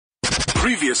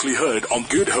Previously heard on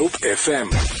Good Hope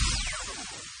FM.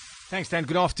 Thanks, Dan.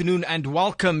 Good afternoon and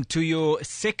welcome to your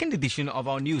second edition of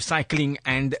our new cycling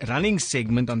and running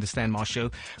segment on the Stan Marsh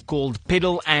Show called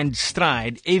Pedal and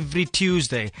Stride every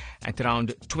Tuesday at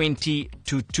around 20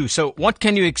 to 2. So what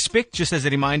can you expect? Just as a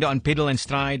reminder on Pedal and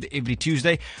Stride every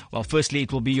Tuesday. Well, firstly,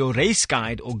 it will be your race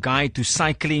guide or guide to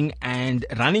cycling and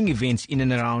running events in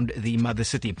and around the mother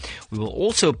city. We will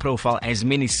also profile as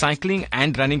many cycling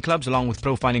and running clubs along with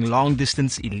profiling long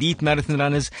distance elite marathon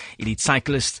runners, elite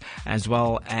cyclists, as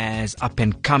well as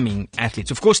up-and-coming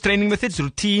athletes. Of course, training methods,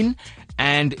 routine,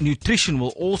 and nutrition will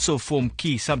also form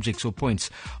key subjects or points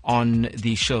on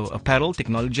the show. Apparel,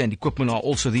 technology, and equipment are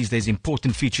also these days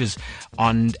important features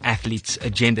on athletes'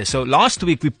 agenda. So last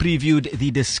week we previewed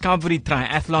the Discovery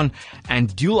Triathlon and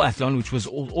Duathlon, which was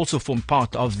also formed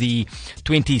part of the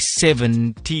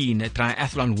 2017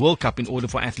 Triathlon World Cup in order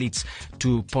for athletes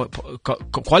to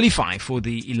qualify for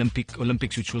the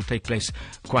Olympics, which will take place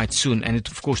quite soon. And it,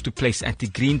 of course, took place at the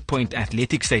Greenpoint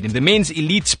Athletic Stadium. The men's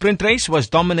elite sprint race was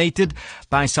dominated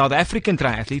by South African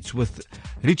triathletes, with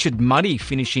Richard Murray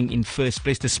finishing in first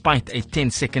place despite a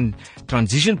 10-second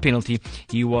transition penalty.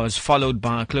 He was followed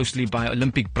closely by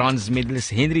Olympic bronze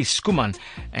medalist Henry Skuman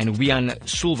and Wiaan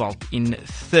Sulwalt in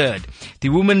third. The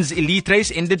women's elite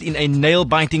race ended in a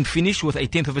nail-biting finish with a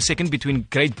tenth of a second between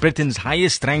Great Britain's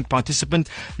highest-ranked participant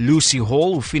Lucy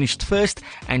Hall, who finished first,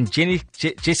 and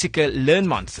Jessica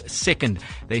Learmonth second.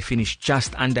 They finished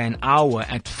just under an hour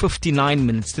at 59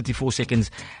 minutes 34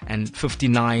 seconds and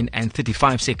 59 and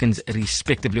 35 seconds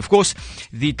respectively. Of course,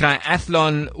 the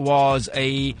triathlon was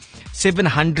a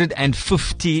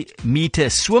 750 meter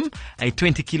swim, a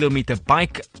 20 kilometer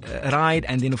bike ride,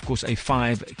 and then of course a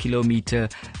 5 kilometer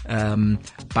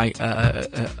bike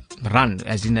run,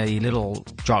 as in a little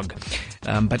jog,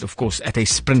 but of course at a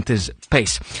sprinter's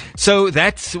pace. So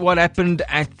that's what happened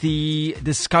at the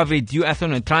Discovery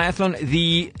Duathlon and Triathlon.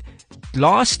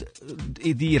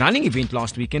 The running event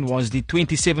last weekend was the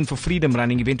 27 for Freedom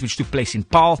running event, which took place in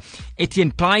Paarl.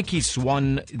 Etienne Plaatjes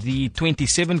won the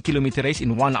 27-kilometer race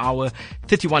in 1 hour,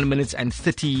 31 minutes and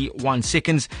 31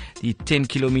 seconds. The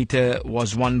 10-kilometer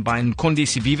was won by Nkonde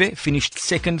Sivive, finished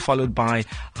second, followed by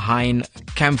Hein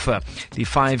Kampfer. The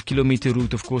 5-kilometer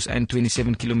route, of course, and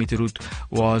 27-kilometer route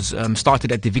was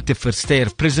started at the Victor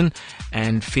Verster prison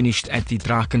and finished at the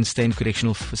Drakensberg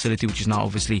Correctional Facility, which is now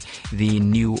obviously the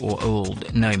new or old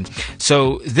name.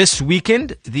 So this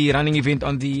weekend, the running event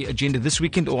on the agenda this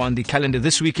weekend, or on the calendar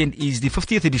this weekend, is the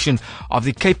 50th edition of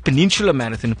the Cape Peninsula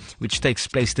Marathon, which takes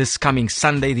place this coming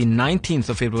Sunday, the 19th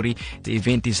of February. The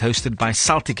event is hosted by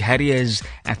Celtic Harriers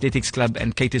Athletics Club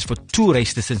and caters for two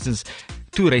race distances,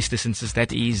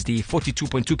 that is the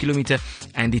 42.2 kilometer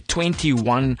and the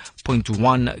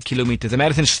 21.1 kilometer. The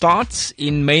marathon starts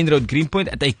in Main Road Greenpoint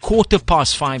at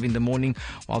 5:15 in the morning,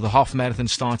 while the half marathon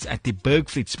starts at the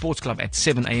Bergfried Sports Club at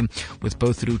 7 a.m, with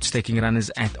both routes taking runners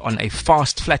on a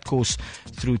fast flat course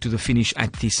through to the finish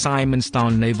at the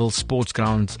Simonstown Naval Sports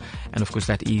Grounds, and of course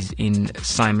that is in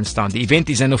Simonstown. The event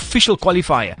is an official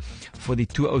qualifier for the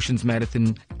Two Oceans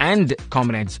Marathon and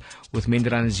Comrades, with many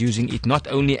runners using it not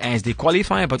only as the qualifier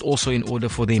but also in order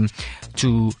for them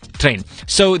to train.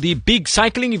 So the big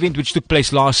cycling event which took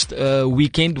place last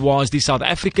weekend was the South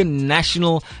African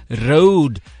National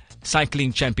Road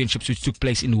Cycling Championships, which took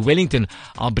place in Wellington.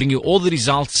 I'll bring you all the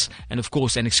results and of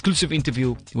course an exclusive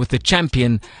interview with the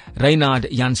champion Reinhard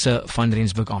Janse van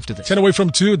Rensburg after this. 10 away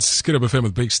from 2, it's Good Hope FM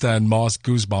with Big Stan Marsh,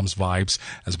 Goosebumps vibes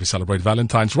as we celebrate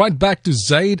Valentine's. Right back to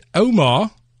Zaid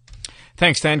Omar.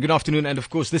 Thanks, Stan. Good afternoon. And of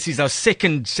course, this is our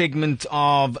second segment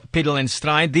of Pedal and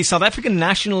Stride. The South African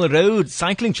National Road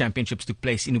Cycling Championships took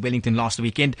place in Wellington last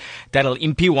weekend. Daryl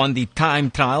Impey won the time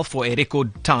trial for a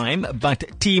record time,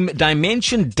 but Team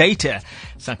Dimension Data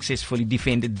successfully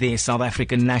defended their South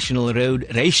African National Road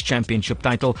Race Championship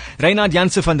title. Reinhard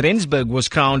Janse van Rensburg was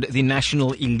crowned the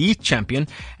National Elite Champion,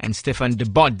 and Stefan de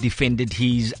Bod defended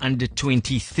his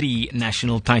Under-23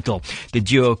 national title. The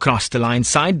duo crossed the line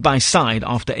side by side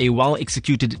after a well-executed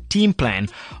team plan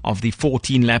of the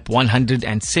 14-lap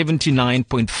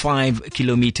 179.5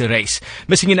 kilometer race.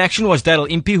 Missing in action was Daryl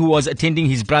Impey, who was attending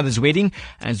his brother's wedding,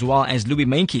 as well as Louis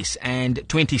Meintjes and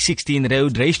 2016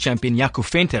 road race champion Jaco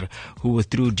Venter, who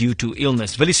withdrew due to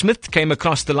illness. Willie Smith came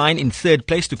across the line in third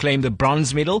place to claim the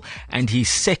bronze medal and his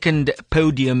second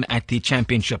podium at the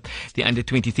championship. The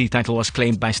Under-23 title was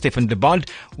claimed by Stefan de Bod,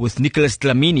 with Nicholas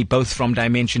Dlamini, both from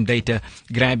Dimension Data,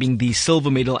 grabbing the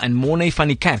silver medal, and Morne van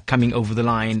die Kerk coming over the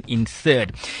line in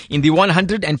third. In the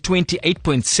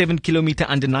 128.7 kilometer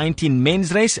under 19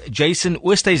 men's race, Jason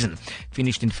Oosthuizen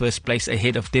finished in first place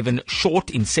ahead of Devon Short.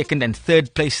 In second and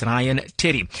third place, Ryan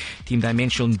Terry. Team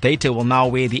Dimension Data will now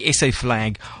wear the SA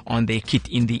flag on their kit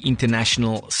in the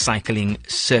international cycling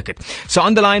circuit. So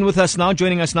on the line with us now,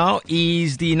 joining us now,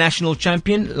 is the national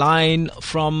champion, line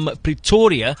from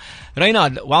Pretoria.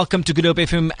 Reynard, welcome to Good Hope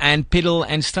FM and Pedal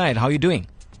and Stride. How are you doing?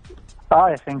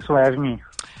 Hi, thanks for having me.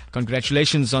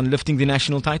 Congratulations on lifting the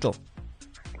national title.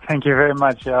 Thank you very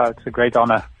much. It's a great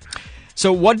honor.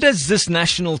 So what does this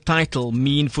national title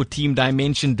mean for Team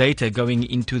Dimension Data going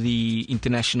into the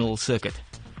international circuit?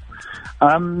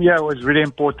 It was really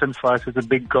important for us. It's a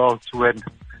big goal to win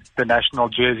the national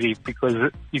jersey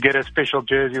because you get a special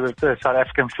jersey with the South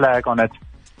African flag on it.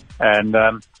 And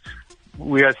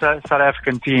we are a South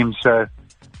African team, so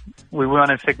we want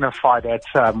to signify that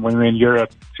when we're in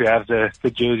Europe to have the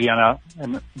jersey on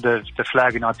and the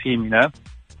flag in our team, you know.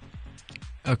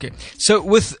 Okay. So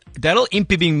with Daryl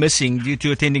Impey being missing due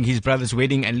to attending his brother's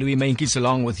wedding and Louis Meintjes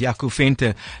along with Jaco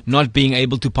Venter not being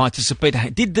able to participate,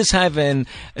 did this have a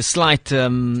slight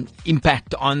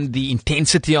impact on the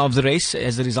intensity of the race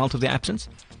as a result of the absence?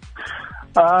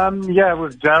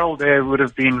 With Daryl there, it would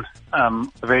have been a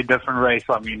very different race.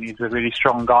 I mean, he's a really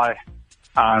strong guy.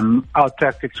 Our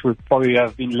tactics would probably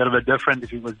have been a little bit different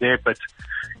if he was there, but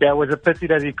it was a pity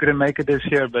that he couldn't make it this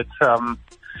year. But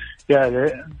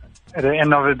at the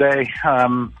end of the day,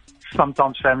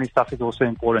 sometimes family stuff is also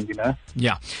important, you know.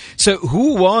 Yeah. So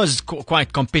who was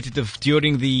quite competitive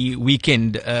during the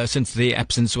weekend, since the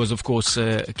absence was, of course,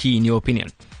 key in your opinion?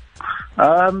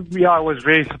 I was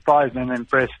very surprised and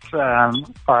impressed by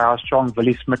how strong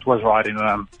Willie Smith was riding.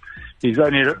 He's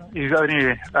only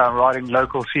riding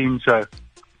local scenes, so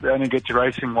they only get to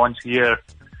race him once a year,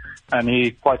 and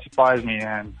he quite surprised me.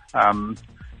 And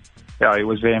he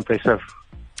was very impressive.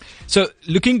 So,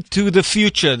 looking to the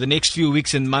future, the next few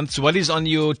weeks and months, what is on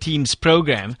your team's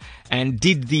program? And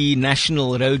did the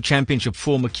National Road Championship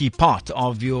form a key part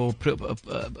of your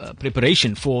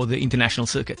preparation for the international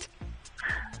circuit?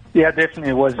 Yeah,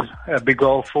 definitely. It was a big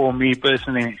goal for me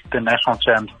personally, the national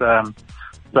champs.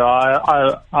 So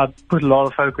I put a lot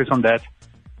of focus on that.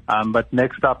 But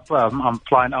next up, I'm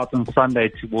flying out on Sunday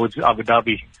towards Abu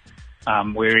Dhabi,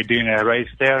 where we're doing a race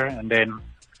there, and then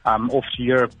off to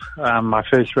Europe. My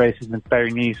first race is in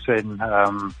Paris-Nice in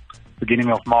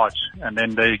beginning of March, and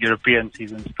then the European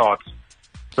season starts.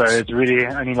 So it's really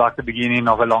only like the beginning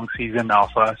of a long season now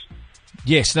for us.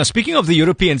 Yes. Now, speaking of the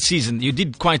European season, you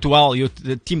did quite well.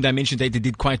 The Team Dimension Data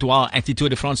did quite well at the Tour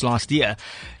de France last year.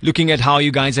 Looking at how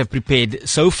you guys have prepared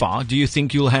so far, do you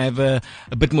think you'll have a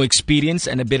bit more experience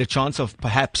and a better chance of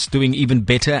perhaps doing even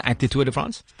better at the Tour de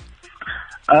France?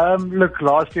 Look,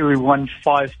 last year we won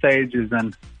 5 stages,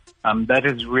 and that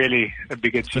is really a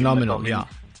big achievement. Phenomenal, yeah.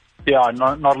 Yeah,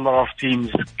 not a lot of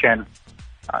teams can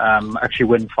actually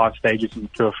win 5 stages in the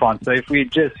Tour de France. So if we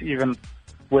just even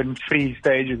win 3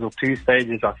 stages or 2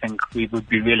 stages, I think we would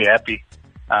be really happy.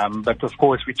 But of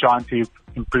course, we're trying to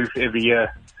improve every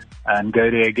year and go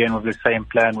there again with the same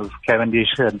plan with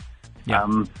Cavendish. And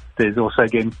there's also,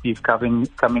 again, Steve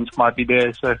Cummins might be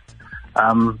there. So,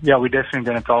 we're definitely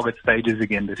going to target stages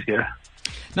again this year.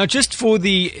 Now, just for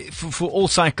all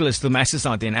cyclists, the masses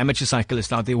out there and amateur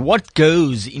cyclists out there, what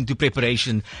goes into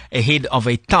preparation ahead of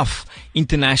a tough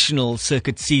international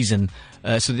circuit season,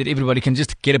 so that everybody can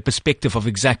just get a perspective of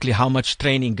exactly how much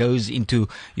training goes into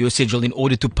your schedule in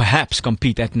order to perhaps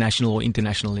compete at national or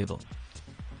international level?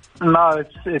 No,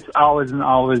 it's hours and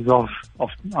hours of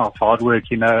hard work.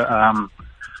 You know,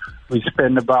 we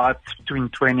spend about between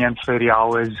 20 and 30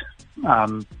 hours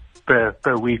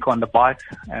per week on the bike,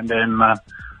 and then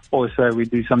also we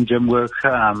do some gym work.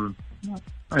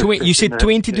 You said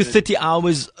 20 to 30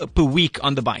 hours per week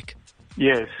on the bike?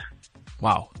 Yes.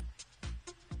 Wow.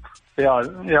 Yeah,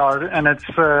 and it's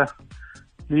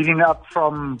leading up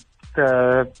from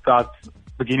about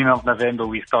beginning of November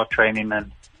we start training,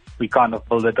 and we kind of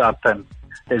build it up, and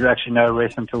there's actually no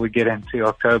rest until we get into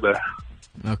October.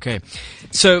 Okay.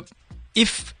 So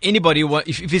if anybody,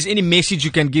 if there's any message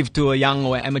you can give to a young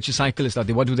or amateur cyclist out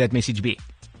there, what would that message be?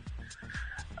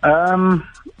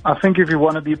 I think if you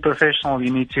want to be professional, you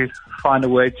need to find a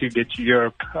way to get to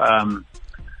Europe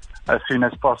as soon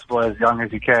as possible, as young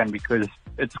as you can, because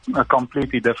it's a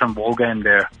completely different ballgame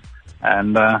there.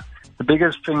 And the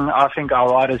biggest thing I think our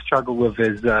riders struggle with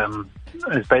is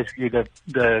basically the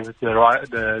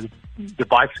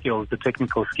bike skills, the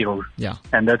technical skills. Yeah.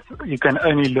 And that you can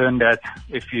only learn that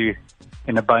if you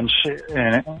in a bunch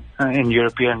in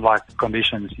European like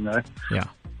conditions, you know. Yeah.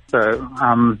 So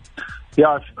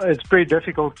Yeah, it's pretty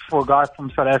difficult for a guy from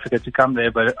South Africa to come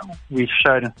there, but we've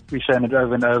shown it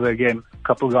over and over again. A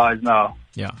couple of guys now,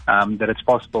 that it's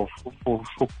possible for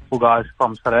guys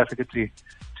from South Africa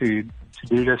to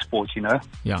do their sports,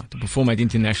 Yeah, to perform at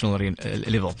international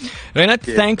level. Reinhard,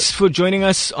 thanks for joining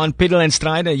us on Pedal and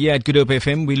Stride here at Good Hope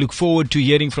FM. We look forward to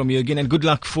hearing from you again, and good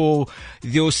luck for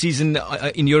your season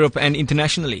in Europe and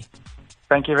internationally.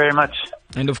 Thank you very much.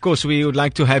 And of course, we would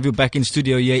like to have you back in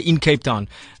studio here in Cape Town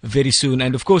very soon.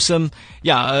 And of course, I'm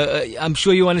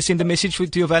sure you want to send a message to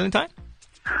your Valentine?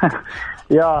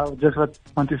 Yeah, I just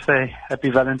want to say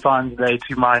Happy Valentine's Day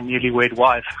to my newlywed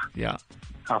wife. Yeah.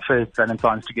 Our first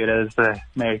Valentine's together as a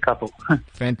married couple.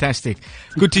 Fantastic.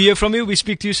 Good to hear from you. We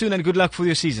speak to you soon, and good luck for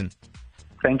your season.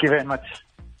 Thank you very much.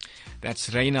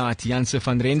 That's Reinhard Janse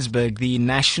van Rensburg, the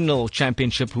national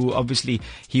championship, who obviously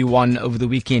he won over the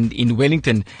weekend in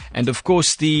Wellington. And of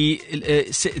course, the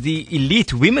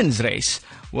elite women's race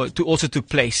also took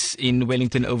place in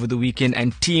Wellington over the weekend,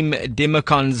 and Team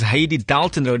Demacon's Heidi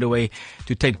Dalton rode away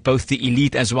to take both the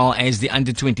elite as well as the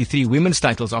under-23 women's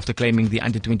titles after claiming the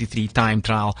under-23 time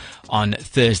trial on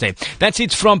Thursday. That's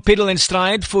it from Pedal and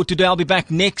Stride for today. I'll be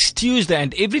back next Tuesday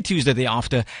and every Tuesday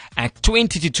thereafter at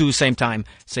 20 to 2, same time,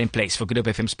 same place. For Good Hope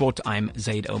FM Sport, I'm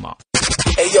Zaid Omar.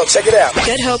 Hey, yo, check it out.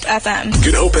 Good Hope FM.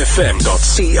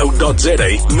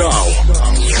 GoodHopeFM.co.za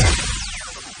now.